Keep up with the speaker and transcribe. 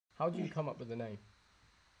How do you come up with the name?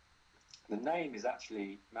 The name is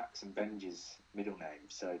actually Max and Benji's middle name,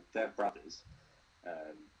 so they're brothers,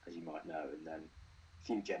 as you might know. And then a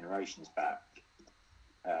few generations back,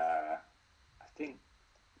 I think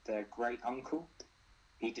their great uncle,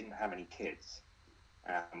 he didn't have any kids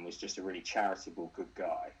and was just a really charitable, good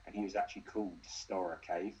guy. And he was actually called Storror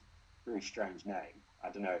Cave. Very strange name.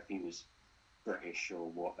 I don't know if he was British or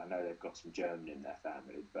what. I know they've got some German in their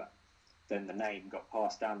family, but then the name got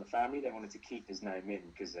passed down the family. They wanted to keep his name in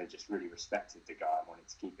because they just really respected the guy and wanted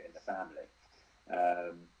to keep it in the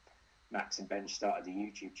family. Max and Ben started a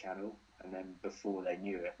YouTube channel, and then before they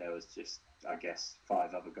knew it, there was just, I guess,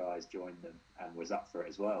 5 other guys joined them and was up for it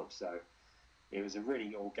as well. So it was a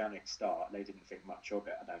really organic start. They didn't think much of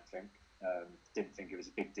it, I don't think. Didn't think it was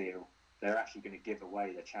a big deal. They're actually going to give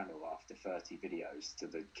away the channel after 30 videos to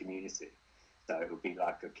the community. So it would be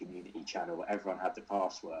like a community channel where everyone had the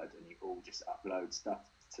password and you all just upload stuff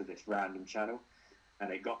to this random channel.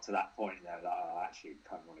 And it got to that point and they were like, oh, I actually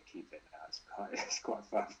kind of want to keep it now. It's quite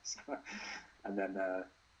fun. And then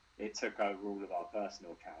it took over all of our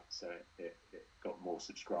personal accounts. So it got more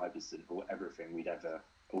subscribers than everything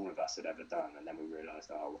all of us had ever done. And then we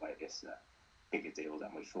realised, oh, wait, it's a bigger deal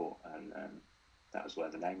than we thought. And that was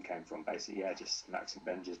where the name came from, basically. Yeah, just Max and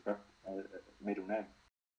Benji's middle name.